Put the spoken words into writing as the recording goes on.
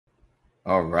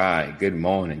All right. Good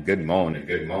morning. Good morning.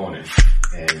 Good morning.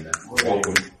 And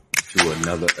welcome to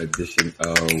another edition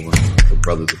of the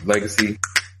Brothers of Legacy.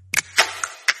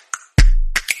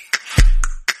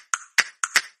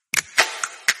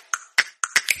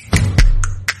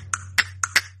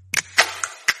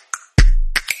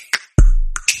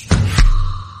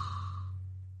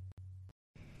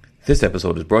 This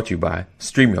episode is brought to you by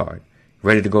StreamYard.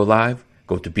 Ready to go live?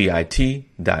 Go to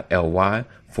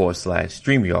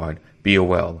bit.ly/StreamYard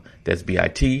BOL. That's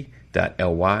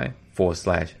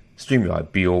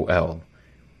bit.ly/StreamYard BOL.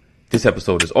 This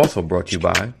episode is also brought to you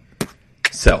by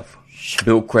Self.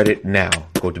 Build credit now.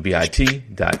 Go to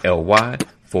bit.ly/now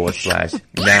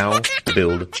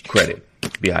build credit.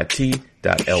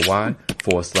 bit.ly/now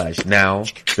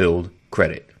build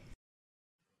credit.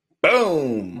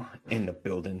 Boom! In the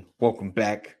building. Welcome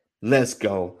back. Let's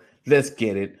go. Let's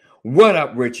get it. What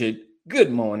up, Richard?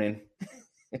 Good morning.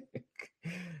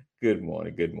 Good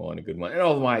morning. Good morning. Good morning. And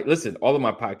all of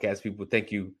my podcast people,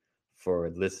 thank you for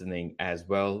listening as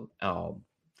well.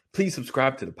 Please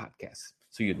subscribe to the podcast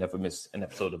so you never miss an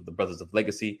episode of the Brothers of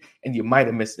Legacy. And you might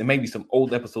have missed, there may be some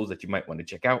old episodes that you might want to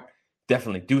check out.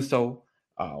 Definitely do so.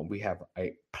 We have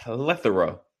a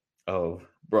plethora of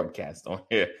broadcasts on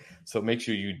here, so make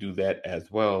sure you do that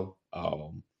as well.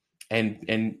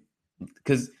 And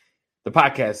because the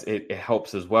podcast, it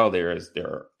helps as well. There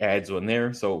are ads on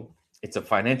there, so it's a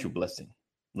financial blessing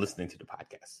listening to the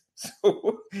podcast.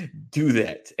 So do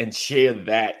that and share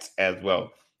that as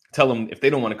well. Tell them if they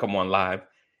don't want to come on live,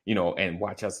 and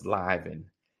watch us live and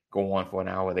go on for an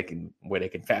hour, they can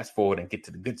fast forward and get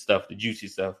to the good stuff, the juicy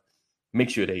stuff. Make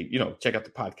sure they, check out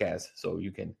the podcast so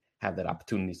you can have that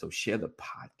opportunity. So share the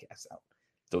podcast out.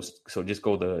 So just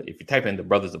go if you type in the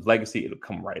Brothers of Legacy, it'll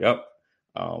come right up.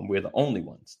 We're the only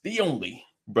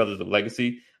Brothers of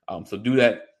Legacy. So do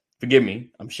that. Forgive me,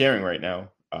 I'm sharing right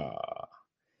now.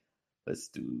 Let's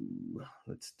do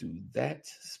that.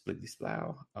 Splitty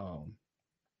splow.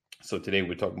 So today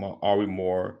we're talking about, are we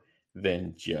more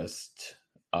than just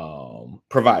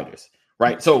providers,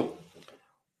 right? So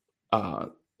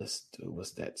let's do,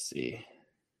 what's that? See,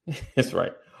 that's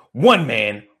right. One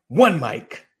man, one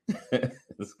mic.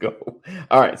 Let's go.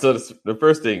 All right. So the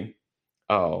first thing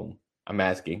I'm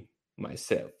asking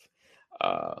myself,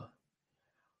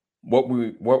 what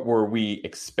were we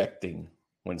expecting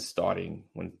when starting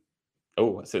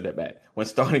a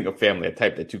family? I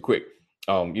typed that too quick.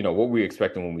 What were we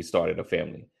expecting when we started a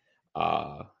family?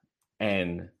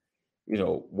 And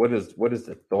what is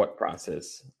the thought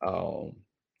process when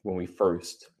we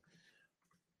first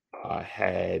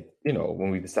had,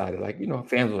 when we decided, like,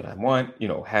 family's what I want,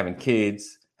 having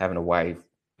kids, having a wife,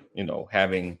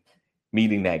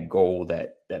 meeting that goal,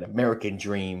 that American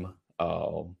dream,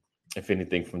 if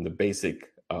anything, from the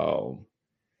basic,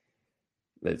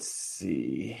 let's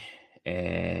see,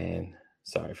 and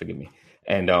sorry, forgive me.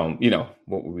 And,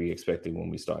 what were we expecting when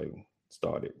we started,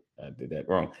 I did that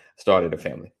wrong, started a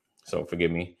family. So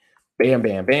forgive me. Bam,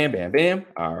 bam, bam, bam, bam.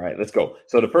 All right, let's go.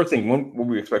 So the first thing, what were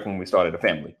we expecting when we started a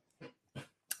family?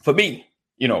 For me,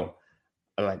 I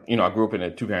grew up in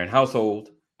a 2-parent household.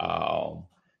 And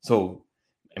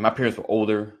my parents were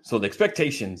older. So the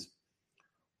expectations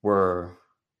were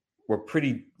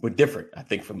different, I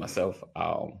think, for myself.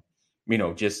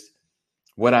 Just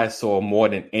what I saw more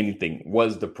than anything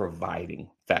was the providing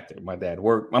factor. My dad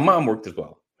worked. My mom worked as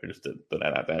well. Just to throw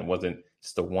that out there. It wasn't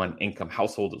just a one income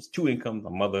household. It was 2 incomes.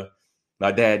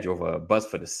 My dad drove a bus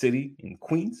for the city in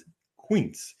Queens.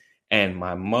 And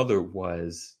my mother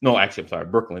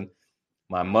Brooklyn.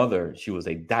 My mother, she was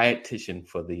a dietitian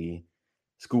for the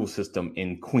school system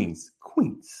in Queens.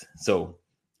 So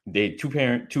they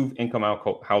 2 income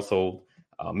household,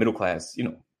 middle class,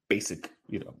 basic,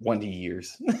 wonder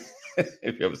years,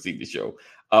 if you ever seen the show.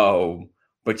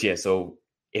 But yeah, so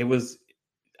it was,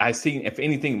 if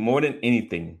anything, more than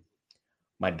anything,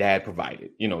 my dad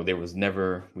provided. We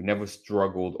never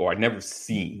struggled, or I never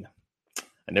seen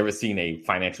a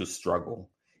financial struggle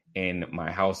in my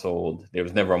household. There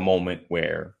was never a moment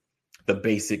where the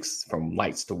basics, from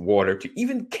lights to water to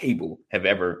even cable, have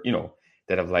ever,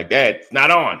 that I was like, Dad, it's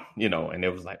not on, and it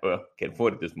was like, well, can't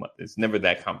afford it this month. It's never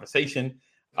that conversation.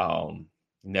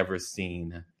 Never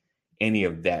seen any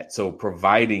of that. So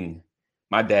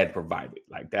my dad provided.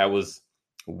 Like, that was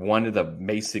one of the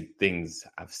basic things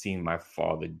I've seen my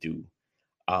father do.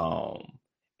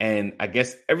 And I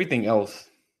guess everything else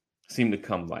seemed to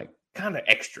come like kind of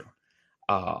extra.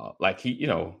 Like he,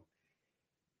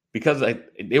 because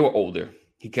they were older,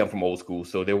 he came from old school.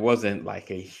 So there wasn't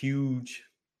like a huge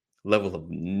level of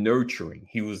nurturing.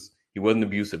 He wasn't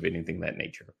abusive, anything of that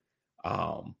nature.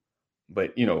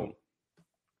 But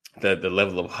the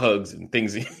level of hugs and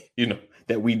things,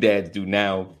 that we dads do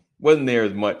now wasn't there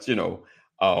as much,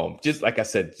 just like I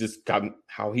said, just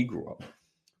how he grew up.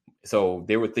 So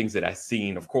there were things that I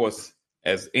seen, of course,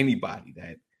 as anybody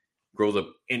that grows up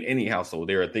in any household,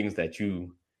 there are things that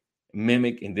you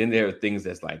mimic. And then there are things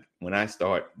that's like, when I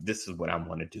start, this is what I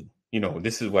want to do.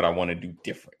 This is what I want to do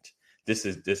different. This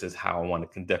is how I want to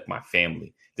conduct my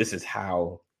family. This is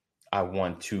how I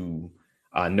want to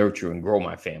nurture and grow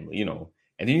my family, and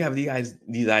then you have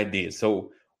these ideas.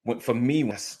 So for me,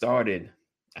 when I started,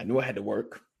 I knew I had to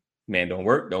work. Man, don't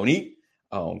work, don't eat.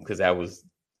 Because that was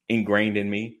ingrained in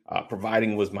me.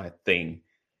 Providing was my thing.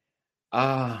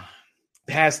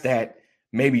 Past that,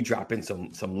 maybe dropping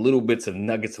some little bits of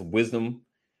nuggets of wisdom.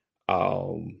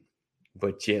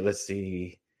 But yeah, let's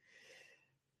see,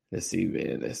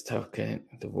 man. That's tough. Can't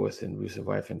divorce and abusive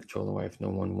wife and controlling wife. No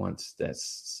one wants.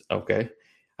 That's okay.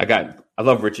 I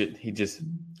love Richard.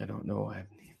 I don't know.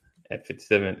 At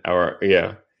 57, or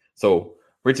yeah. So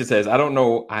Richard says, I don't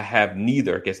know. I have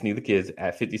neither kids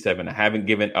at 57. I haven't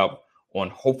given up on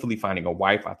hopefully finding a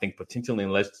wife. I think potentially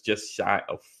unless just shy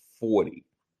of 40.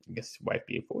 I guess wife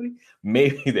being 40.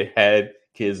 Maybe they had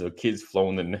kids or kids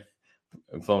flown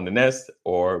the nest,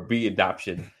 or be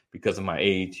adoption because of my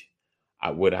age.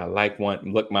 Would I like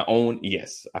one? Look, my own?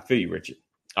 Yes, I feel you, Richard.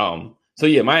 So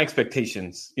yeah, my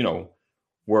expectations,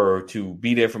 were to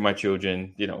be there for my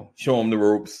children, show them the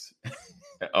ropes.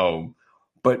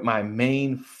 But my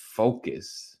main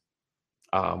focus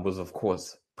was, of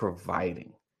course,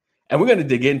 providing. And we're going to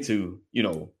dig into,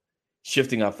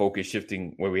 shifting our focus,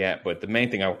 shifting where we're at. But the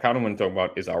main thing I kind of want to talk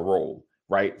about is our role,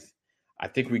 right? I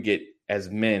think as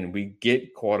men, we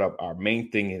get caught up. Our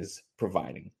main thing is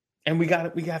providing. And we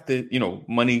have to,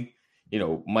 money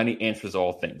answers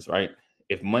all things, right?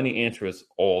 If money answers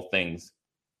all things,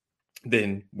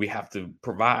 then we have to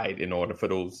provide in order for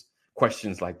those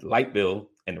questions like the light bill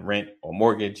and the rent or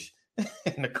mortgage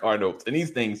and the car notes and these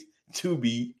things to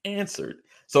be answered.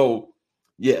 So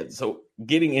yeah, so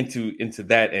getting into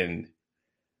that and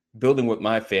building with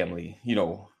my family,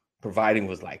 providing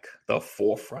was like the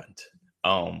forefront.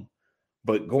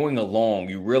 But going along,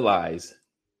 you realize,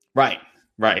 right.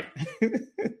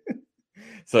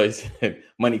 So he said,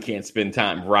 money can't spend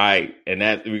time, right? And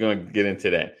that we're going to get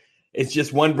into that. It's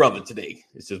just one brother today.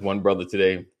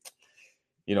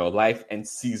 Life and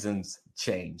seasons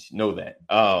change. Know that.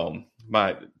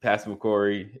 My Pastor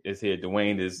McCory is here.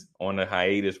 Dwayne is on a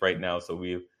hiatus right now, so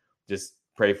we'll just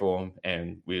pray for him,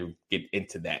 and we'll get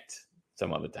into that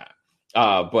some other time.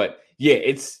 But yeah,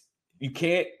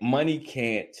 money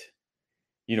can't,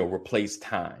 replace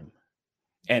time.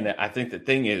 And I think the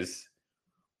thing is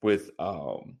with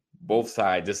both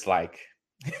sides, it's like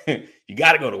you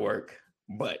got to go to work,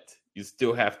 but you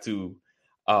still have to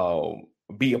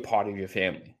be a part of your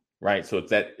family, right? So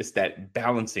it's that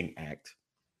balancing act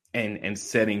and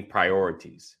setting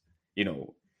priorities,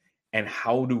 and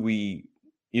how do we,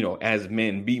 as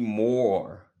men, be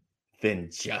more than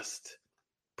just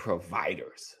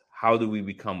providers? How do we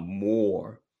become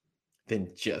more than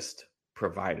just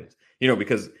providers?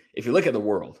 Because if you look at the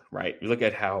world, right, you look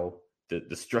at how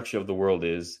the structure of the world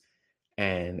is,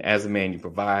 and as a man, you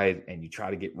provide and you try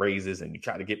to get raises and you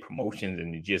try to get promotions,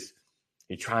 and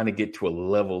you're trying to get to a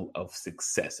level of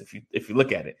success. If you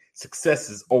look at it, success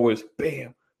is always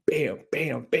bam, bam,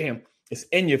 bam, bam. It's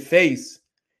in your face.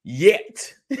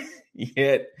 Yet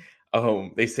they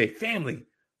say family,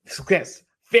 success,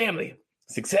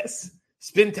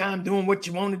 spend time doing what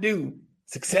you want to do,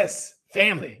 success,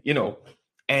 family,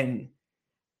 and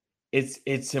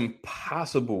it's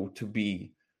impossible to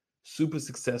be super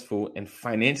successful and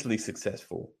financially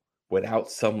successful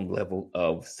without some level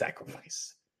of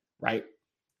sacrifice, right?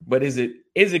 But is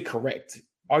it correct?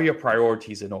 Are your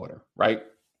priorities in order, right?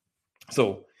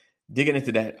 So digging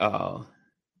into that,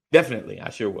 definitely, I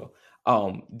sure will.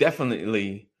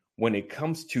 Definitely when it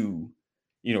comes to,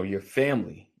 your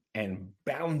family and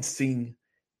balancing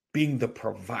being the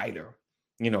provider,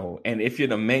 and if you're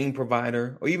the main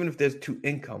provider, or even if there's two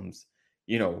incomes,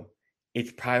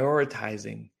 it's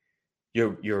prioritizing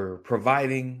you're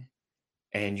providing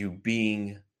and you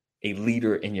being a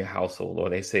leader in your household, or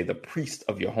they say the priest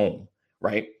of your home,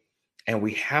 right? And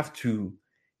we have to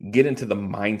get into the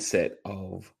mindset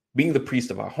of being the priest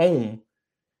of our home,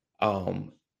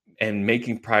 and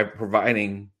making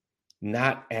providing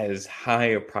not as high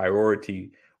a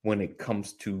priority when it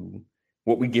comes to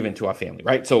what we give into our family,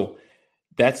 right? So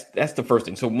that's the first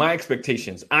thing. So my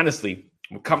expectations, honestly,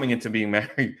 coming into being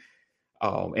married,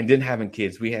 and then having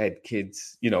kids, we had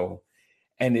kids,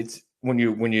 and it's when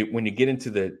you get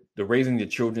into the raising your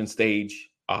children stage,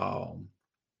 your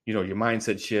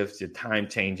mindset shifts, your time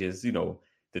changes,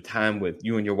 the time with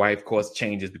you and your wife, of course,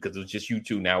 changes because it was just you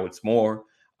two. Now it's more,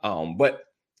 but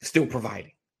still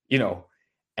providing,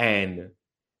 and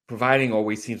providing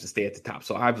always seems to stay at the top.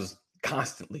 So I was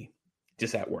constantly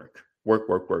just at work.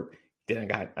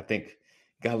 Then I think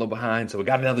got a little behind, so we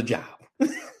got another job.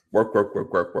 work.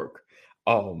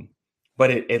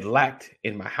 But it lacked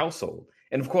in my household.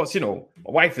 And of course, my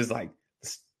wife is like,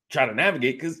 try to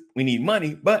navigate because we need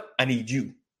money, but I need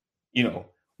you.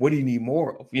 What do you need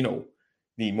more of?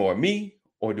 Need more of me,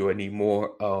 or do I need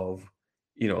more of,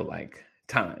 like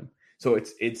time? So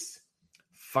it's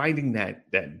finding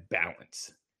that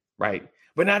balance, right?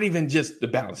 But not even just the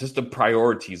balance, it's the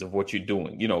priorities of what you're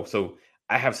doing. So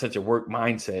I have such a work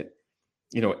mindset,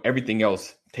 everything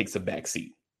else takes a back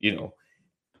seat,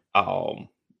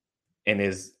 and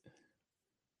is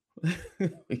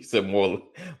he said more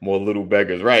little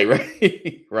beggars, right.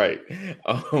 Right.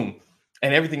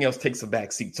 And everything else takes a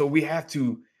back seat. So we have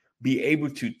to be able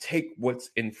to take what's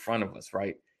in front of us,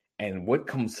 right? And what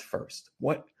comes first,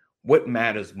 what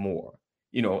matters more,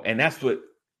 and that's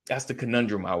the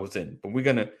conundrum I was in. But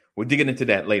we're digging into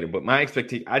that later. But my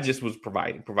expectation, I just was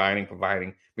providing,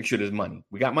 make sure there's money.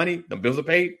 We got money, the bills are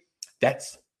paid.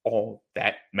 That's all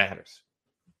that matters.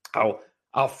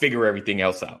 I'll figure everything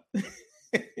else out.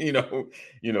 You're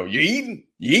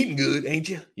eating good, ain't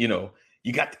you?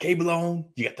 You got the cable on,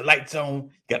 you got the lights on, you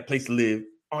got a place to live.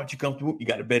 Aren't you comfortable? You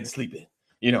got a bed to sleep in.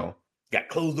 Got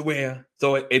clothes to wear.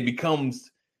 So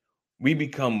we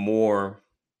become more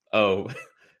of,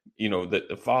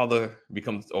 the father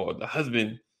becomes, or the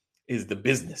husband is the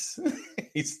business.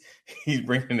 he's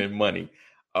bringing in money.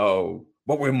 Oh,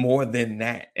 but we're more than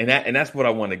that. And that's what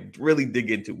I want to really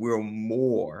dig into. We're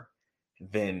more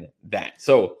than that.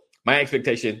 So my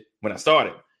expectation when I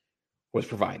started was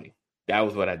providing. That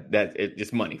was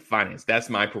just money, finance. That's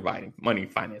my providing. Money,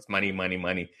 finance,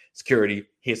 money, security.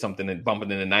 Here's something and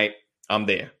bumping in the night. I'm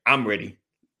there. I'm ready.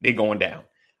 They're going down.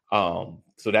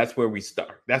 So that's where we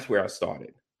start. That's where I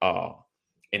started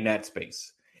in that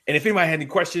space. And if anybody had any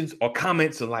questions or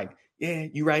comments or like, yeah,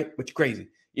 you're right, but you're crazy,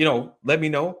 let me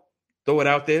know. Throw it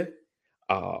out there.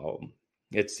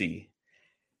 Let's see.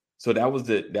 So that was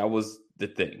the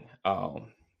thing.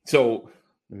 So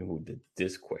let me move to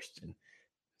this question.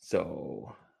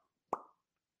 So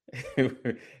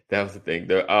that was the thing.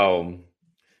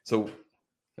 So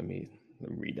let me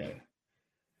read that.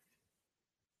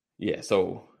 Yeah,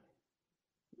 so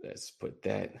let's put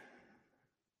that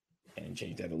and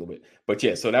change that a little bit. But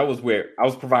yeah, so that was where I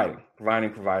was providing.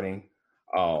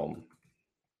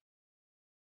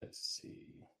 Let's see.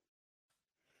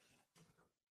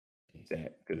 Change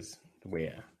that because the way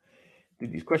I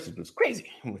did these questions was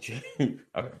crazy. Okay.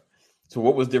 So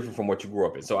what was different from what you grew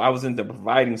up in? So I was in the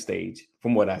providing stage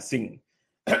from what I've seen,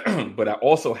 but I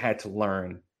also had to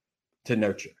learn to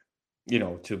nurture,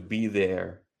 to be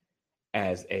there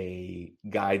as a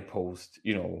guidepost,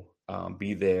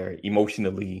 be there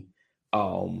emotionally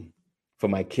for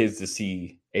my kids to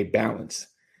see a balance.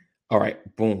 All right,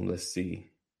 boom, let's see.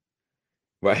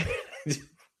 Right.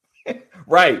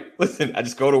 Right. Listen, I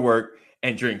just go to work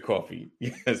and drink coffee.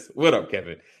 Yes. What up,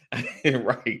 Kevin?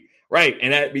 Right.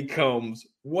 And that becomes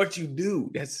what you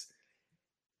do. That's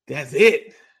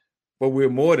it. But we're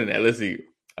more than that. Let's see.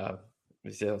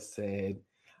 Michelle said,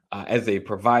 as a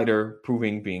provider,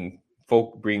 bring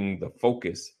the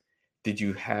focus. Did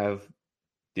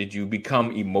you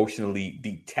become emotionally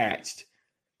detached?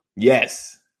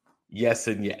 Yes. Yes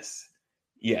and yes.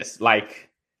 Yes. Like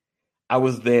I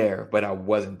was there, but I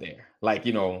wasn't there. Like,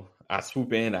 I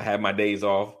swoop in, I have my days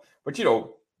off, but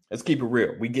let's keep it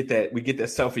real. We get that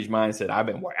selfish mindset. I've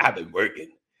been working,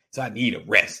 so I need a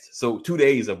rest. So 2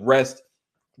 days of rest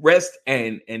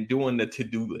and doing the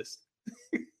to-do list.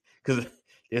 Because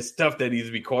there's stuff that needs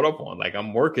to be caught up on. Like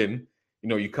I'm working,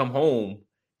 you come home,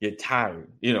 you're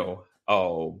tired, you're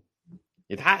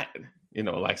tired,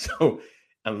 like, so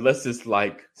unless it's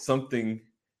like something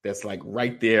that's like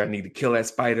right there, I need to kill that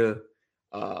spider.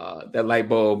 That light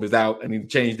bulb is out. I need to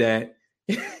change that.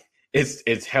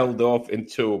 It's held off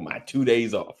until my 2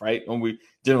 days off, right? When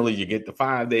you get the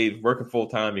 5 days working full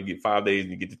time, you get 5 days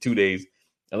and you get the 2 days,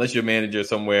 unless you're a manager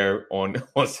somewhere on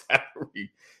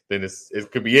salary, then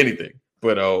it could be anything.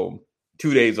 But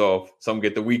 2 days off, some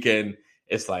get the weekend.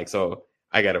 It's like, so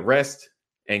I gotta rest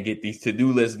and get these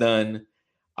to-do lists done.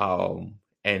 And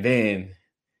then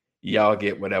y'all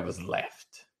get whatever's left.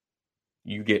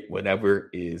 You get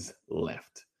whatever is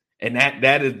left. And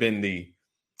that has been the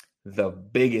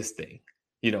biggest thing.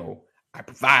 I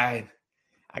provide,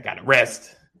 I gotta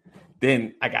rest,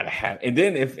 then I gotta have, and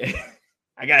then if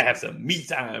I gotta have some me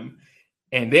time,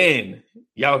 and then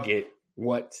y'all get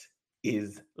what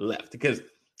is left. Because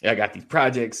I got these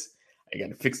projects. I got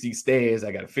to fix these stairs.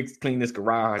 I got to clean this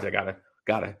garage. I gotta.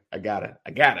 Now I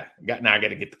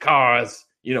gotta get the cars.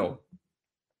 I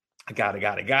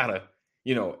gotta.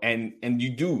 And you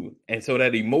do. And so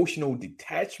that emotional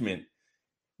detachment.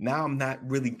 Now I'm not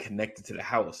really connected to the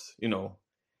house. The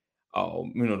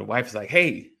wife's like,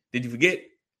 "Hey, did you forget?"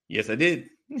 Yes, I did.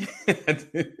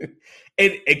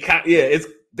 It's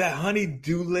that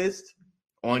honey-do list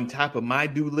on top of my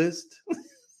do list.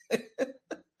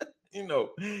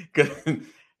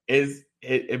 Because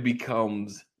it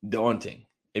becomes daunting.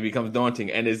 It becomes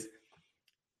daunting, and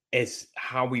it's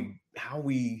how we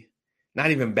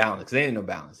not even balance. There ain't no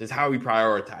balance. It's how we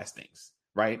prioritize things,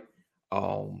 right?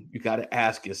 You got to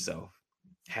ask yourself: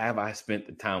 have I spent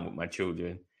the time with my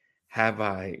children? Have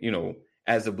I,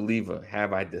 as a believer,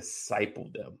 have I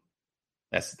discipled them?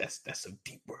 That's a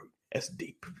deep word. That's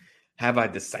deep. Have I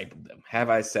discipled them? Have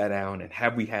I sat down and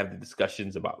have we had the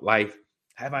discussions about life?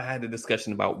 Have I had the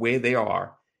discussion about where they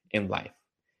are in life?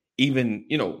 Even,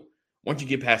 once you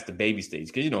get past the baby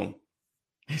stage, because,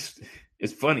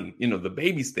 it's funny, the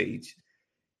baby stage,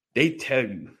 they tell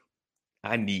you,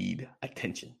 I need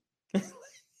attention.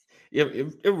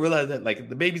 You realize that, like,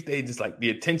 the baby stage is like, the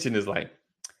attention is like,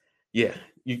 yeah,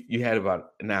 you had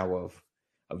about an hour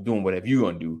of doing whatever you're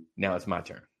going to do. Now it's my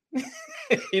turn. I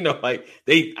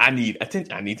need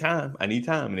attention. I need time.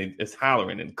 And it's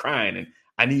hollering and crying and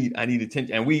I need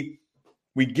attention. And we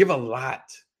give a lot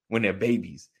when they're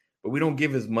babies, but we don't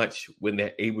give as much when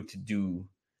they're able to do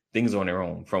things on their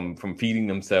own, from feeding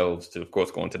themselves to, of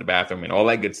course, going to the bathroom and all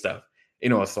that good stuff.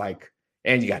 It's like,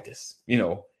 and you got this,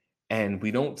 and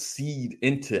we don't seed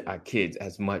into our kids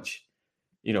as much,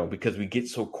 because we get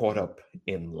so caught up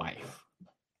in life.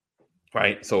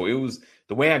 Right. So it was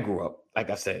the way I grew up,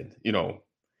 like I said,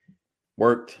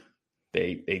 worked,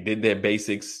 they did their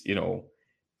basics,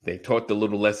 they taught the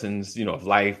little lessons, of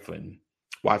life and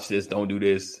watch this, don't do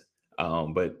this.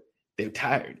 But they're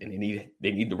tired and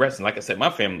they need the rest. And like I said, my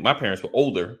parents were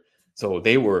older. So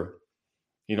they were,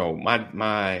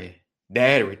 my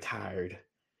dad retired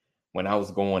when I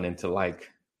was going into like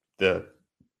the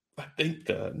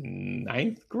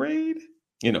ninth grade,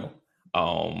 because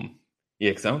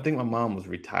I don't think my mom was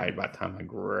retired by the time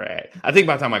I think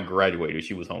by the time I graduated,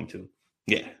 she was home too.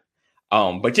 Yeah.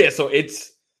 But yeah, so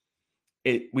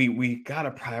we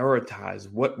gotta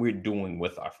prioritize what we're doing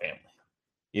with our family,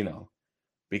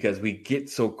 because we get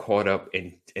so caught up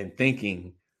in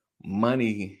thinking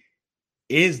money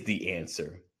is the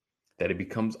answer that it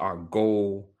becomes our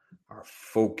goal, our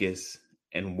focus,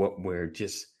 and what we're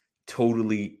just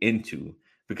totally into.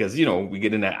 Because, we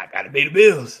get in that, I gotta pay the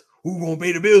bills. Who gonna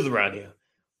pay the bills around here?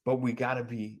 But we gotta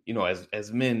be,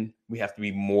 as men, we have to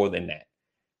be more than that.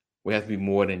 We have to be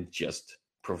more than just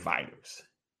providers.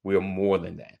 We are more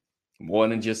than that. More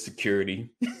than just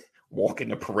security, walking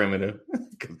the perimeter.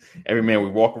 Every man, we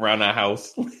walk around our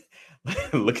house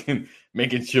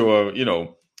making sure,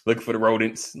 looking for the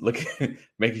rodents,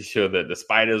 making sure that the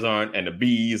spiders aren't, and the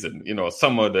bees, and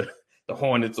some of the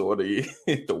hornets or the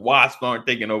wasps aren't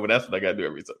taking over. That's what I gotta do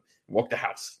every time. Walk the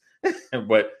house.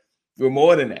 But we're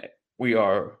more than that. We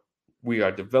are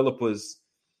developers.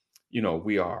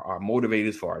 We are our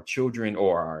motivators for our children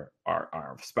or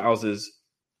our spouses.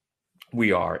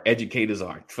 We are educators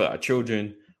for our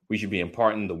children. We should be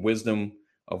imparting the wisdom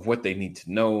of what they need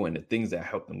to know and the things that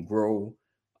help them grow.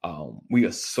 We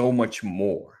are so much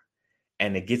more,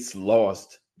 and it gets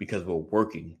lost because we're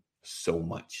working so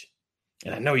much.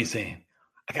 And I know you're saying,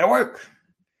 I gotta work,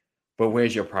 but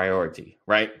where's your priority,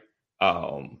 right?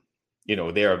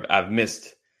 I've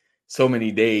missed so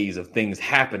many days of things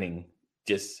happening,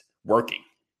 just working.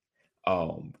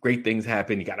 Great things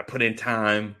happen. You got to put in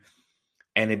time,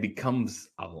 and it becomes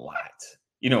a lot,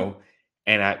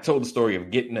 And I told the story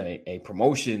of getting a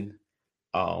promotion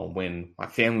when my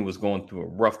family was going through a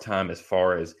rough time as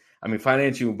far as,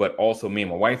 financial, but also me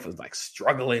and my wife was like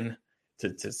struggling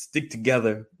to stick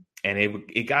together, and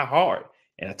it got hard.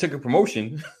 And I took a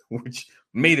promotion, which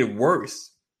made it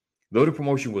worse. Though the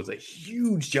promotion was a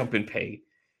huge jump in pay,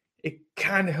 it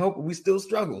kind of helped, but we still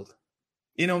struggled.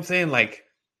 You know what I'm saying? Like,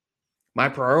 my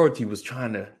priority was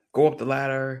trying to go up the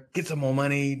ladder, get some more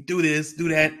money, do this, do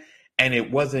that. And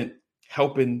it wasn't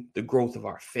helping the growth of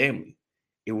our family.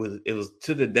 It was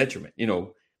to the detriment.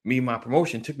 My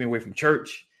promotion took me away from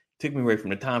church, took me away from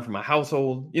the time for my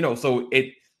household, so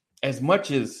as much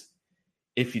as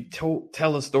if you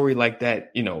tell a story like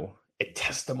that, a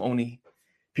testimony,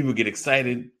 people get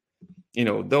excited,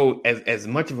 though as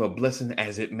much of a blessing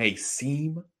as it may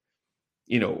seem,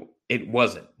 it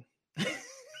wasn't.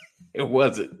 It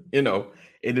wasn't,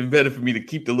 it'd been better for me to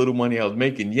keep the little money I was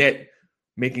making, yet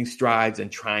making strides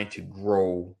and trying to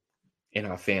grow in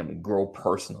our family, grow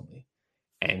personally.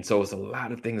 And so it's a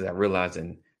lot of things I realize,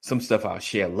 and some stuff I'll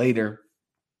share later.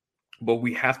 But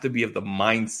we have to be of the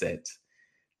mindset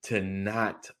to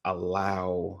not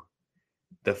allow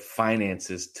the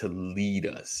finances to lead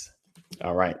us.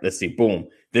 All right, let's see. Boom.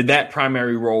 Did that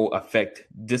primary role affect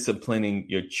disciplining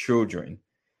your children?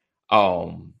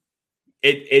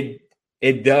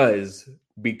 It does,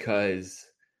 because,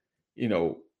 you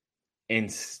know,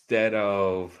 instead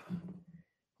of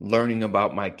learning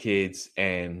about my kids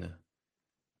and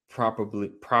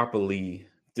properly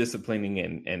disciplining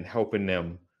and helping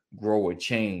them grow or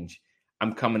change,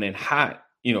 I'm coming in hot,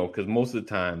 because most of the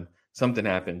time something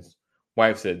happens.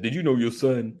 Wife said, "Did you know your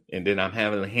son?" And then I'm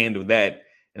having to handle that.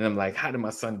 And I'm like, how did my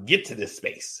son get to this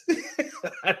space?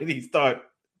 How did he start?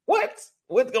 What's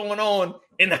going on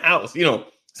in the house?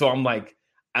 So I'm like,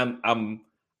 I'm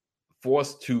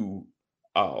forced to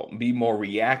be more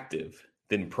reactive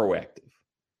than proactive,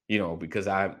 because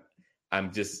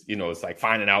I'm just, it's like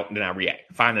finding out, then I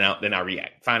react, finding out, then I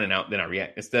react, finding out, then I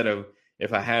react. Instead of,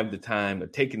 if I have the time, or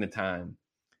taking the time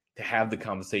to have the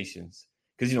conversations,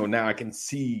 because, now I can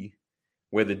see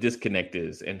where the disconnect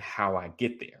is and how I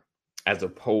get there, as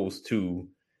opposed to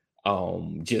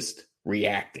just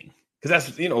reacting.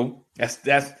 Because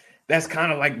that's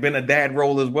kind of like been a dad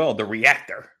role as well, the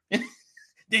reactor.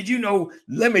 Did you know?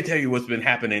 Let me tell you what's been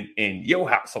happening in your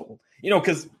household.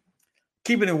 Because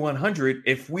keeping it 100,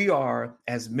 if we are,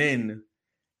 as men,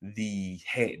 the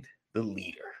head, the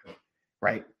leader,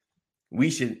 right? We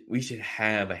should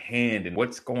have a hand in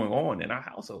what's going on in our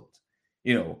households.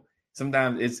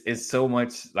 Sometimes it's so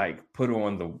much like put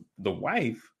on the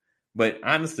wife, but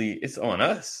honestly, it's on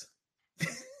us.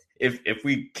 If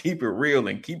we keep it real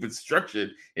and keep it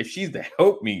structured, if she's the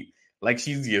helpmeet, like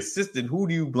she's the assistant, who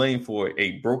do you blame for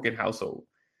a broken household?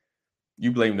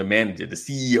 You blame the manager, the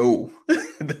CEO,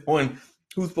 the one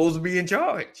who's supposed to be in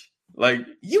charge. Like,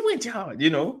 you in charge,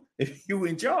 if you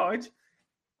in charge,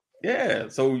 yeah.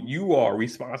 So you are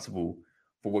responsible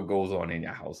for what goes on in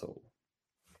your household.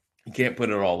 You can't put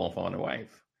it all on the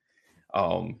wife.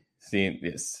 Seeing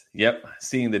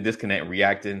the disconnect,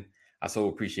 reacting. I so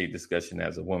appreciate discussion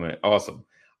as a woman. Awesome.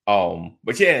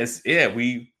 But yes,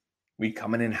 we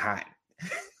coming in hot,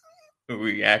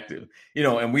 reactive,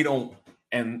 and we don't.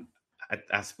 And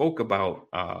I spoke about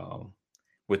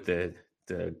with the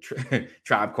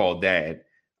Tribe Called Dad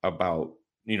about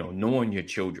knowing your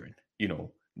children,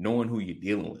 knowing who you're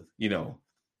dealing with,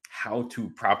 how to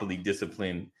properly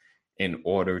discipline in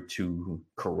order to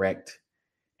correct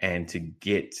and to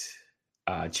get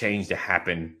change to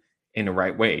happen in the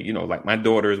right way. Like my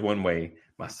daughter is one way,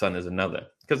 my son is another,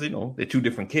 because they're two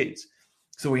different kids.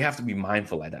 So we have to be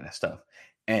mindful of that stuff.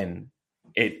 And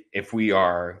if we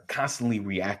are constantly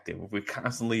reactive, if we're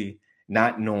constantly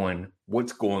not knowing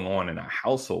what's going on in our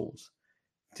households,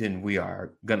 then we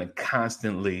are going to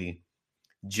constantly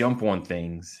jump on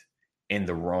things in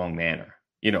the wrong manner.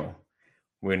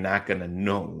 We're not going to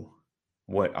know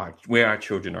where our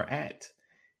children are at,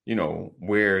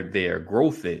 where their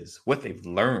growth is, what they've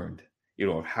learned,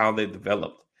 how they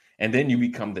developed. And then you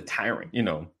become the tyrant,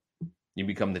 you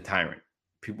become the tyrant.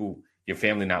 People, your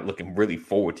family not looking really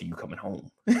forward to you coming home.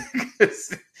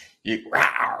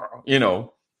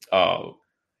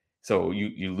 So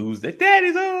you lose that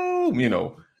daddy's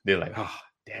home, they're like, oh,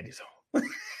 daddy's home.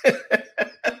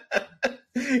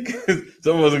 Because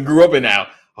some of us grew up in now,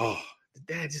 oh, the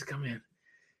dad just come in,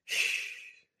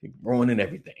 ruining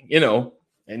everything,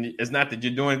 and it's not that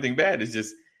you're doing anything bad. It's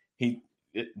just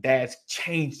dad's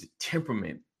changed the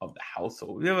temperament of the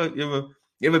household. You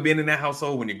ever been in that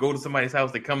household when you go to somebody's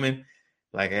house, they come in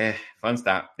like, fun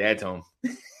stop, dad's home.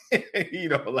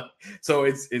 So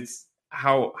it's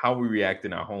how we react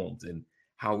in our homes and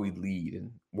how we lead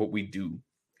and what we do.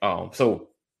 So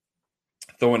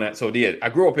throwing that. So I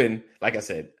grew up in, like I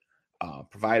said,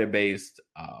 provider based,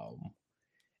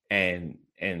 and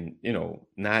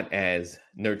not as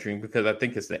nurturing, because I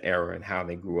think it's the era and how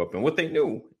they grew up and what they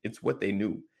knew. It's what they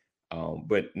knew.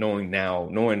 But knowing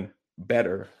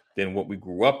better than what we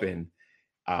grew up in,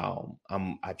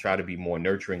 I try to be more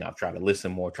nurturing. I try to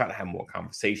listen more, try to have more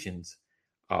conversations,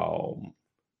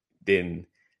 than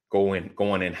going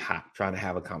in hot, trying to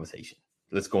have a conversation.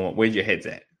 Let's go on. Where's your head's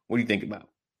at? What do you think about?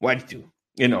 Why did you,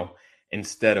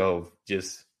 instead of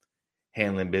just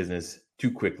handling business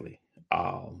too quickly.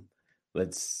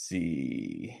 Let's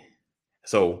see.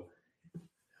 So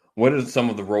what are some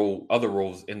of the other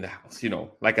roles in the house?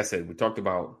 Like I said, we talked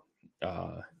about,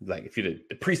 like if you're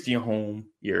the priest in your home,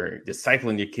 you're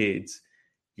discipling your kids,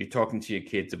 you're talking to your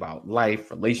kids about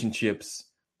life, relationships,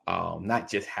 not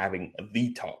just having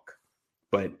the talk,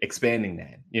 but expanding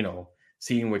that,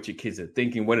 seeing what your kids are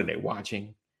thinking, what are they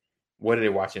watching,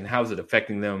 how's it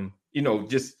affecting them,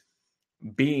 just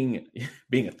being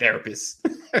a therapist,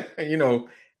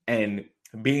 and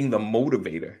being the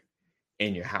motivator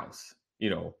in your house,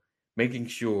 making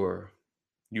sure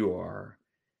you are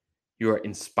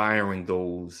inspiring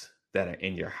those that are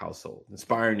in your household,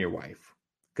 inspiring your wife.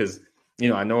 Because,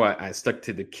 I know I stuck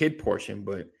to the kid portion,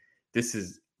 but this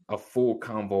is a full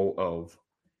combo of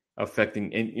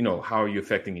affecting, and, how are you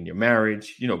affecting in your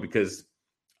marriage, because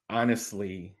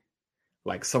honestly,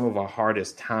 like some of our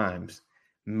hardest times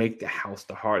make the house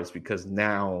the hardest, because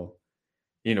now,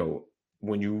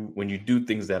 when you do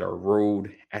things that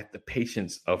erode at the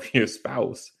patience of your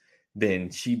spouse, then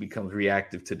she becomes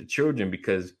reactive to the children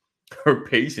because her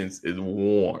patience is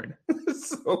worn.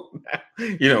 So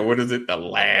now, what is it? The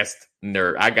last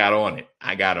nerve. I got on it.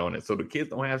 So the kids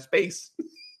don't have space.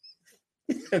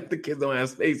 The kids don't have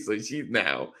space. So she's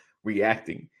now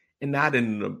reacting, and not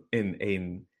in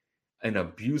an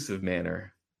abusive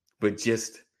manner, but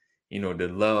just,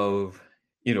 the love,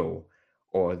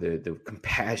 or the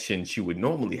compassion she would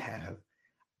normally have.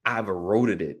 I've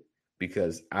eroded it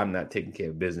because I'm not taking care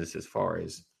of business as far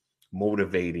as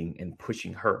motivating and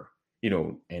pushing her,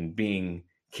 and being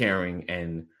caring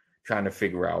and trying to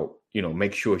figure out,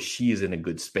 make sure she's in a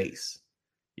good space.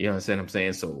 You understand what I'm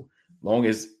saying? So long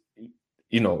as,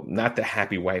 not the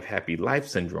happy wife, happy life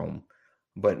syndrome,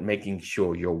 but making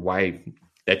sure your wife,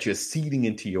 that you're seeding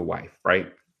into your wife,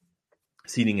 right?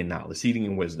 Seeding in knowledge, seeding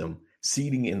in wisdom,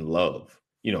 seeding in love.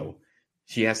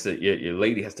 She has to, your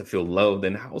lady has to feel loved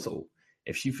in the household.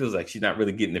 If she feels like she's not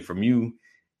really getting it from you,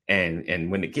 and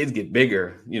when the kids get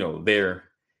bigger,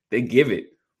 they give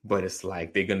it, but it's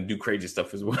like they're gonna do crazy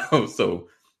stuff as well. So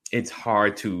it's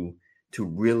hard to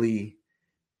really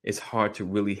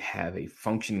have a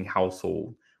functioning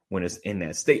household when it's in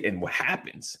that state. And what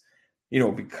happens,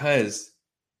 because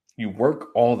you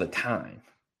work all the time,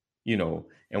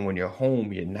 and when you're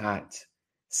home, you're not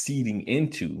seeding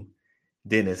into,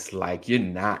 then it's like you're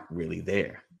not really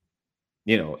there.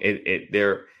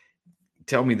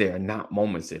 Tell me there are not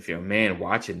moments, if you're a man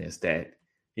watching this, that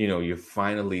you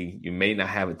may not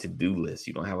have a to-do list,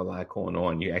 you don't have a lot going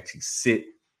on, you actually sit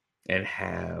and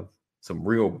have some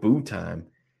real boo time,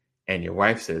 and your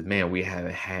wife says, man, we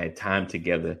haven't had time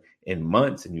together in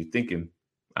months, and you're thinking,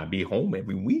 I'll be home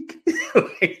every week.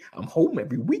 Like, I'm home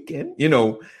every weekend,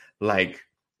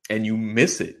 and you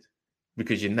miss it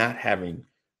because you're not having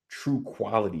true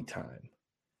quality time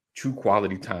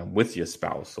with your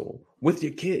spouse or with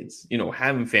your kids,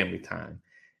 having family time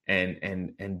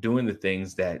and doing the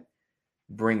things that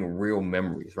bring real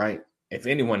memories, right? If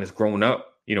anyone has grown up,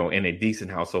 in a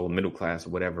decent household, middle class or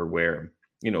whatever, where,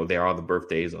 there are the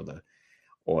birthdays or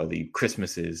the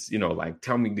Christmases, like,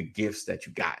 tell me the gifts that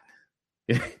you got.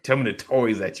 Tell me the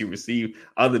toys that you received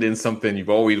other than something you've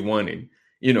always wanted.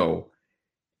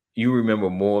 You remember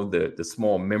more of the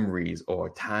small memories or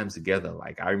times together.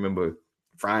 Like, I remember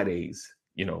Fridays,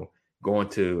 going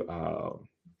to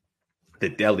the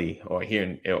deli, or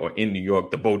here in New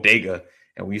York, the bodega,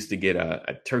 and we used to get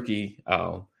a turkey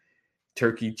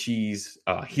cheese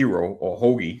hero or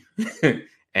hoagie,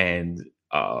 and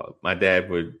my dad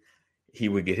would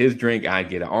get his drink, I'd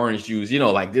get an orange juice,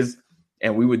 like this,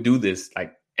 and we would do this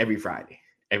like every Friday,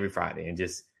 and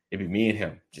just it'd be me and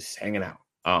him just hanging out.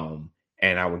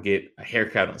 And I would get a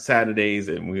haircut on Saturdays,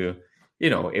 and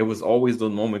it was always the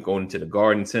moment going to the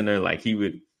garden center. Like, he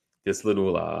would, this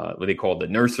little, what they call the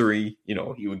nursery,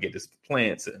 he would get his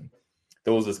plants and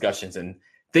those discussions and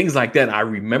things like that. I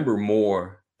remember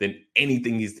more than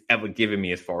anything he's ever given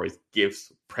me as far as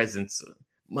gifts, presents,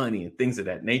 money, and things of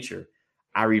that nature.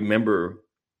 I remember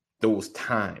those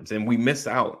times, and we miss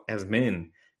out as men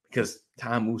because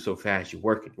time moves so fast. You're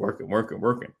working.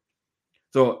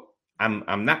 So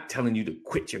I'm not telling you to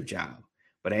quit your job,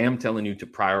 but I am telling you to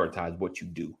prioritize what you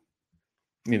do.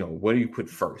 What do you put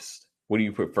first?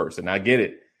 And I get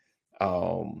it.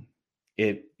 I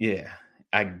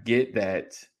get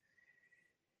that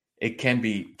it can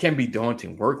be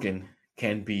daunting. Working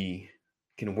can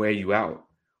wear you out.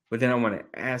 But then I want to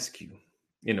ask you,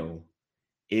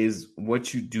 is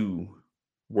what you do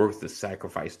worth the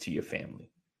sacrifice to your family?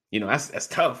 That's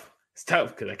tough. It's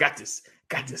tough because I got this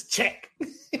check.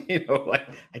 Like,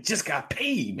 I just got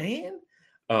paid, man.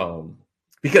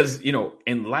 Because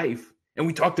in life, and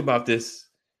we talked about this,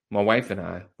 my wife and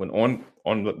I, when on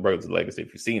Brothers of Legacy,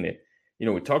 if you've seen it,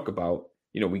 we talk about,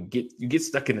 you get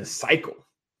stuck in a cycle.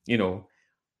 When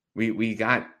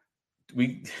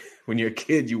you're a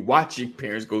kid, you watch your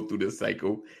parents go through this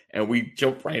cycle, and we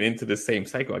jump right into the same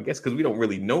cycle, I guess, because we don't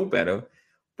really know better.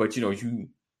 But you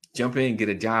jump in, get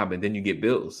a job, and then you get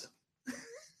bills.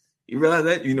 You realize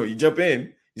that? You jump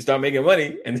in, you start making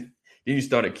money, and then you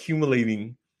start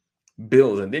accumulating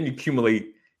bills, and then you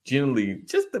accumulate generally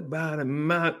just about the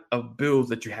amount of bills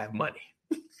that you have money.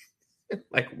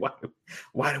 Like,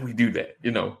 why do we do that?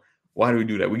 Why do we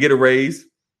do that? We get a raise,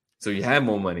 so you have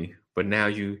more money, but now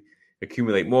you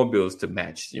accumulate more bills to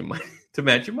match your money,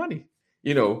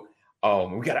 We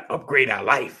got to upgrade our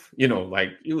life, like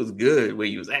it was good where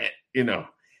you was at,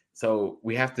 So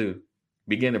we have to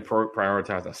begin to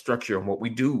prioritize our structure and what we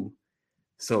do.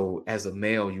 So as a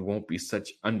male, you won't be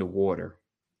such underwater,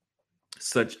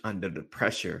 such under the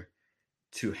pressure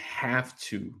to have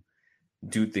to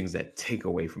do things that take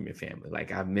away from your family.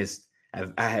 Like I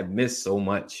have missed so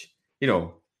much,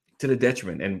 to the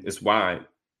detriment. And it's why,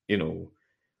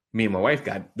 me and my wife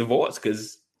got divorced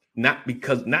because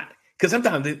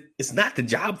sometimes it's not the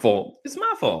job fault. It's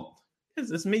my fault.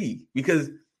 It's me, because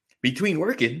between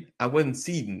working, I wasn't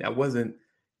seeding. I wasn't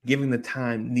giving the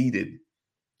time needed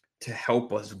to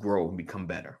help us grow and become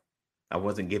better. I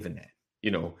wasn't given that,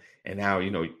 and now,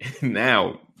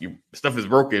 now stuff is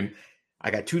broken.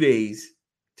 I got 2 days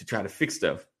to try to fix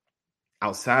stuff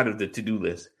outside of the to-do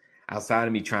list, outside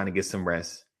of me trying to get some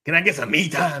rest. Can I get some me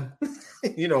time?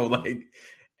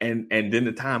 And then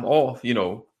the time off,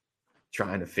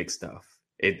 trying to fix stuff.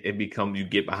 It becomes, you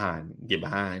get behind.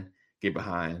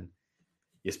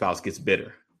 Your spouse gets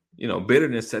bitter.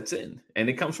 Bitterness sets in, and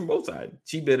it comes from both sides.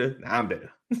 She bitter, I'm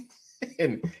bitter.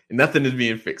 and nothing is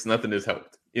being fixed. Nothing is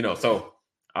helped. So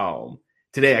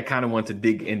today I kind of want to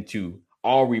dig into,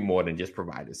 are we more than just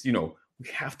providers? We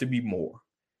have to be more.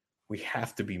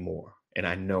 And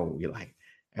I know you're like,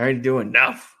 I already do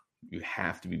enough. You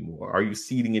have to be more. Are you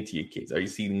seeding into your kids? Are you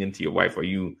seeding into your wife? Are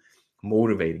you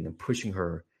motivating and pushing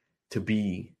her to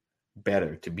be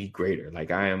better, to be greater?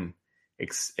 Like I am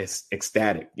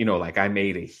ecstatic. Like I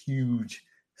made a huge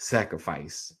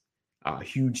sacrifice, a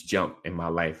huge jump in my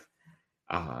life.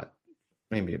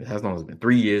 Maybe it has been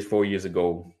 3 years, 4 years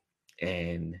ago.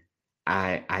 And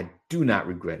I do not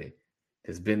regret it.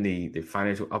 There's been the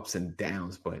financial ups and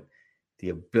downs, but the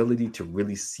ability to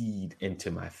really seed into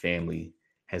my family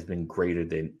has been greater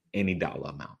than any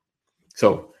dollar amount.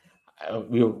 So I'll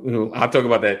talk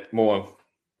about that more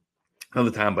another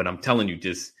time, but I'm telling you,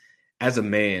 just as a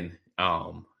man,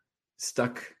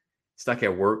 stuck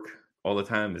at work all the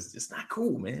time is just not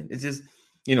cool, man. It's just,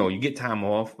 you get time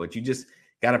off, but you just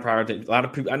got to prioritize. A lot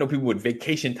of people, I know people with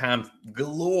vacation time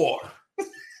galore,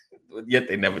 yet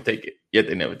they never take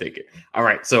it. All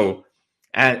right. So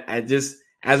I just,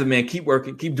 as a man, keep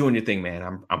working, keep doing your thing,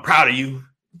 man. I'm proud of you.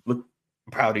 Look,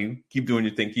 I'm proud of you. Keep doing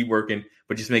your thing, keep working,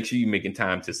 but just make sure you're making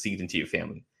time to seed into your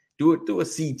family. Do a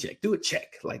seed check, do a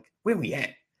check. Like, where we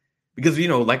at? Because,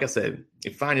 like I said,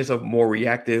 if you find yourself more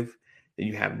reactive, then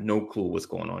you have no clue what's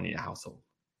going on in your household.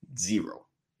 Zero.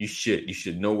 You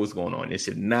should know what's going on. It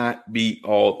should not be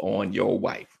all on your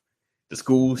wife. The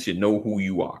school should know who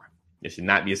you are. It should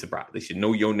not be a surprise. They should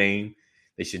know your name.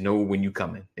 They should know when you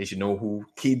coming. They should know who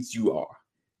kids you are.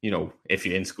 If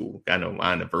you're in school. I know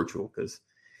mine are virtual because,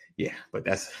 yeah, but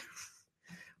that's,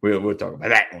 we'll talk about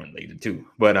that one later too.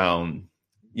 But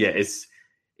yeah,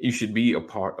 you should be a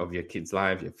part of your kid's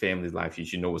life, your family's life. You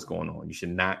should know what's going on. You should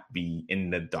not be in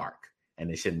the dark,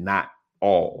 and it should not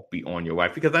all be on your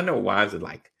wife, because I know wives are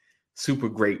like super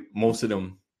great. Most of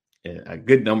them, a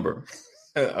good number,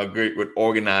 are great with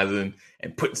organizing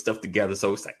and putting stuff together.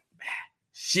 So it's like, man,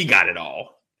 she got it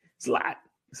all. It's a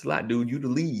lot, dude. You the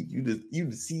lead. You the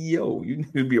CEO. You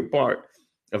need to be a part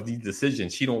of these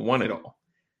decisions. She don't want it all.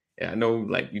 And I know,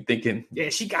 like, you thinking, yeah,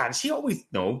 she got it. She don't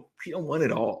want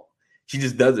it all. She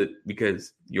just does it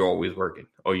because you're always working,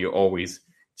 or you're always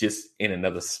just in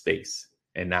another space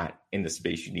and not in the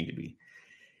space you need to be.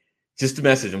 Just a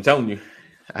message. I'm telling you,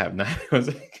 I have not.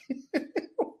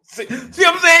 See what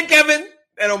I'm saying, Kevin?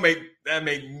 That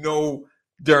make no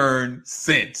darn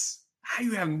sense. How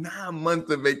you have 9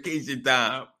 months of vacation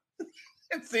time?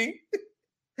 See,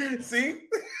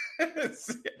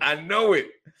 I know it.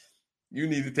 You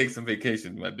need to take some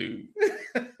vacation, my dude,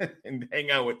 and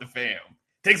hang out with the fam.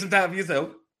 Take some time for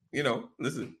yourself.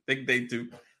 Listen, take a day too,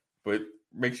 but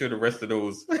make sure the rest of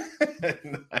those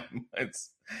 9 months.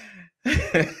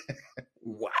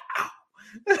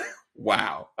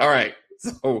 Wow. All right.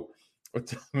 So what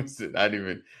time is it? All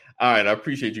right. I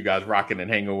appreciate you guys rocking and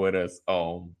hanging with us.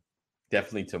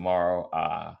 Definitely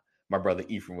tomorrow. My brother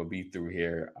Ephraim will be through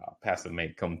here. Pastor may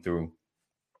come through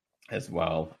as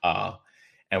well.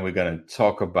 And we're going to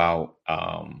talk about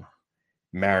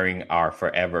marrying our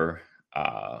forever.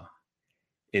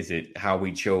 Is it how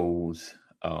we chose,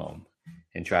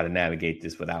 and try to navigate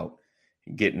this without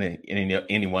getting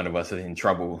any one of us in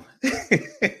trouble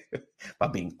by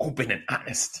being open and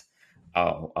honest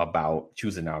about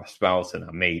choosing our spouse and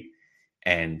our mate.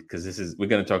 And because we're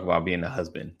going to talk about being a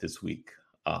husband this week,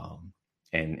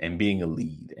 and being a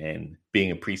lead and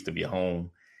being a priest of your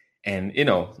home. And,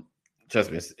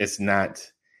 trust me, it's not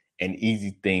an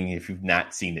easy thing if you've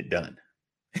not seen it done.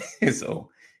 So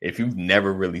if you've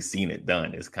never really seen it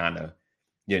done, it's kind of,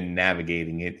 you're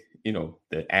navigating it,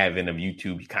 the advent of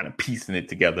YouTube, you're kind of piecing it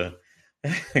together,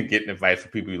 getting advice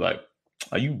from people. You're like,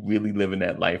 are you really living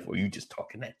that life, or are you just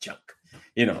talking that junk?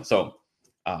 So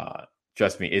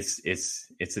trust me,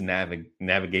 it's a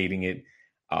navigating it,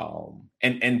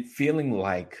 and feeling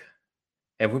like,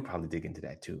 and we'll probably dig into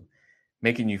that too,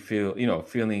 making you feel,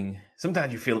 feeling,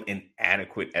 sometimes you feel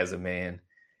inadequate as a man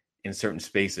in certain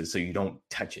spaces, so you don't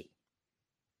touch it.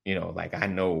 Like I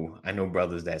know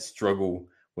brothers that struggle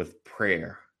with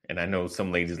prayer, and I know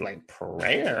some ladies like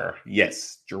prayer.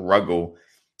 Yes, struggle.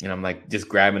 And I'm like, just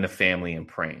grabbing the family and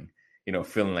praying,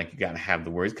 feeling like you got to have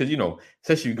the words. Because,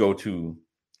 especially you go to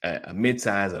a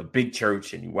mid-size, a big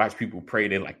church, and you watch people pray,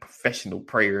 they're like professional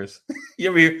prayers. You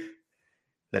ever hear,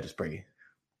 let us pray.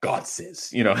 God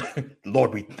says,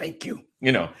 Lord, we thank you,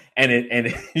 and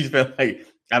you feel like,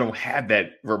 I don't have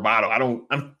that vibrato.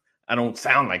 I don't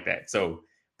sound like that. So,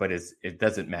 but it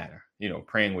doesn't matter,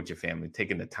 praying with your family,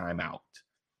 taking the time out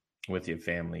with your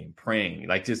family and praying.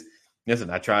 Like, just listen,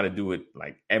 I try to do it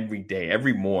like every day,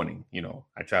 every morning,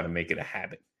 I try to make it a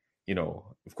habit,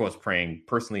 of course, praying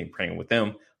personally and praying with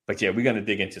them. But yeah, we're going to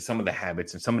dig into some of the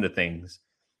habits and some of the things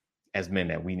as men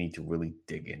that we need to really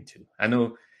dig into. I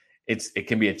know it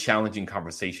can be a challenging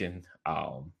conversation.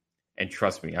 And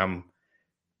trust me,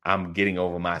 I'm getting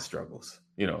over my struggles,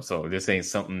 so this ain't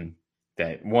something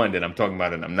that, one, that I'm talking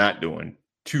about and I'm not doing,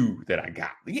 two, that I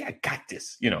got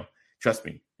this, trust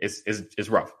me, it's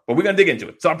rough, but we're going to dig into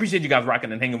it. So I appreciate you guys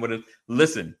rocking and hanging with us.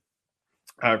 Listen,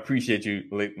 I appreciate you,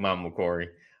 Mama McCory.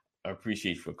 I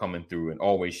appreciate you for coming through and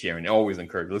always sharing, always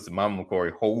encouraging. Listen, Mama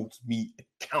McCory holds me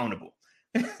accountable.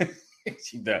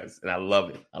 She does. And I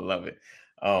love it. I love it.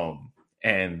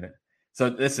 And so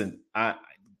listen, I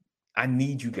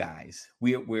need you guys.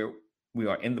 We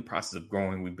are in the process of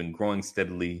growing. We've been growing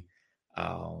steadily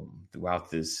throughout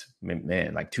this,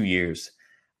 like 2 years.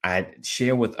 I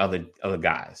share with other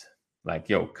guys, like,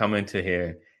 yo, come into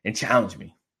here and challenge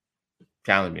me.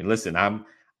 Listen,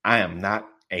 I am not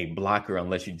a blocker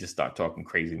unless you just start talking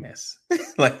crazy mess.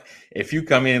 Like, if you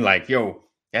come in like, yo,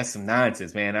 that's some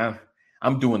nonsense, man.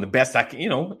 I'm doing the best I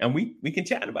can, and we can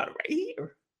chat about it right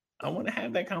here. I want to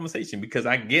have that conversation because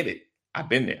I get it. I've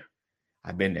been there.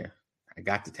 I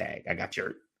got the tag. I got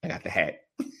shirt. I got the hat.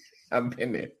 I've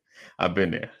been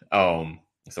there.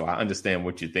 So I understand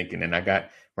what you're thinking, and I got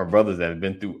my brothers that have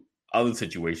been through other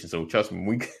situations. So trust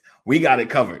me, we got it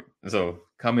covered. So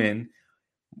come in,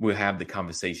 we'll have the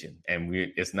conversation, and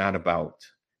it's not about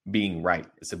being right.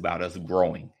 It's about us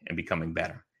growing and becoming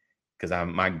better. Because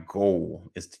my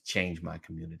goal is to change my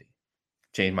community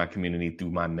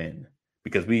through my men.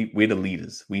 Because we're the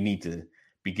leaders. We need to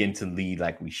begin to lead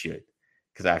like we should.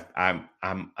 Because I'm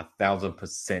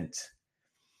 1,000%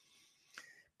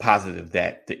 positive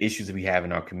that the issues that we have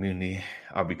in our community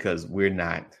are because we're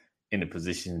not in the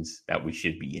positions that we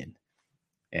should be in.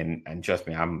 And trust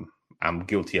me, I'm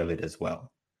guilty of it as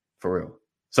well, for real.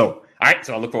 So, all right.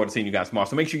 So I look forward to seeing you guys tomorrow.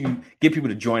 So make sure you get people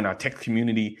to join our text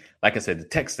community. Like I said, the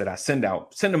texts that I send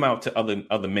them out to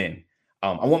other men.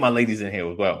 I want my ladies in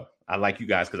here as well. I like you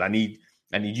guys because I need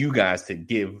you guys to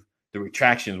give the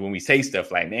retractions when we say stuff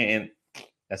like, man,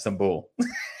 that's some bull.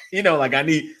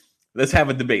 Let's have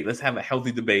a debate. Let's have a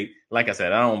healthy debate. Like I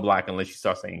said, I don't block unless you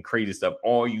start saying crazy stuff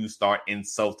or you start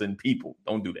insulting people.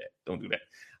 Don't do that.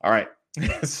 All right.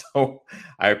 So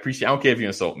I don't care if you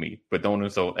insult me, but don't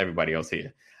insult everybody else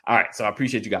here. All right. So I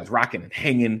appreciate you guys rocking and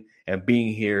hanging and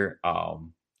being here.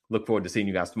 Look forward to seeing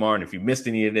you guys tomorrow. And if you missed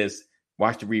any of this,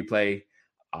 watch the replay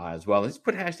as well. Let's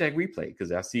put hashtag replay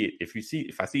because I see it. If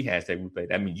I see hashtag replay,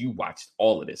 that means you watched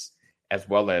all of this, as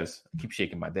well as I keep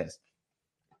shaking my desk.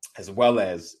 As well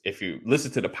as if you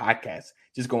listen to the podcast,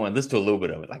 just go and listen to a little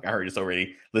bit of it. Like I heard this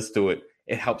already. Listen to it.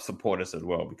 It helps support us as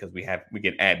well because we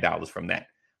get ad dollars from that.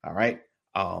 All right.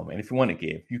 And if you want to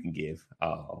give, you can give.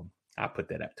 I'll put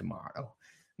that up tomorrow.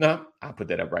 No, I'll put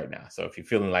that up right now. So if you're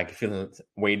feeling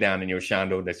way down in your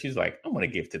shondo, that she's like, I want to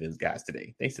give to these guys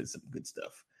today. They said some good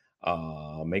stuff.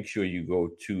 Make sure you go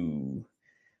to,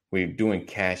 we're doing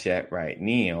Cash App right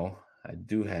now. I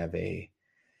do have where's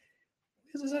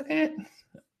this at?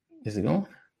 Is it going?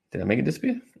 Did I make it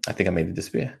disappear? I think I made it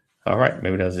disappear. All right.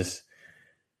 Maybe that was just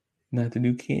not the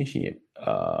new Cash App.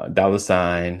 $.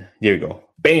 There we go.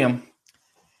 Bam.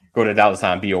 Go to $BOL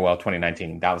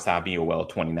 2019. $BOL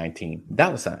 2019.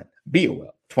 $BOL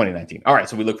 2019. All right.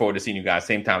 So we look forward to seeing you guys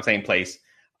same time, same place.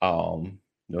 Know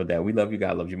that we love you.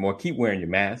 God loves you more. Keep wearing your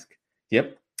mask.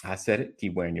 Yep. I said it.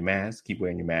 Keep wearing your mask. Keep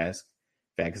wearing your mask.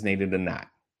 Vaccinated or not.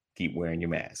 Keep wearing your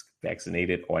mask.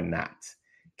 Vaccinated or not.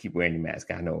 Keep wearing your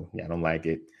mask. I know. Yeah, I don't like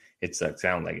it. It sucks. I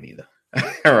don't like it either.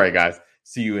 All right, guys.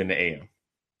 See you in the AM.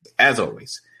 As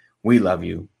always, we love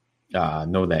you.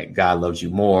 Know that God loves you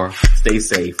more. Stay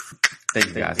safe. Thank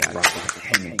you guys for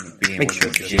hanging. Make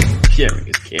sure sharing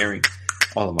is caring.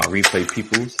 All of my replay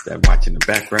peoples that watch in the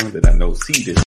background that I know see this.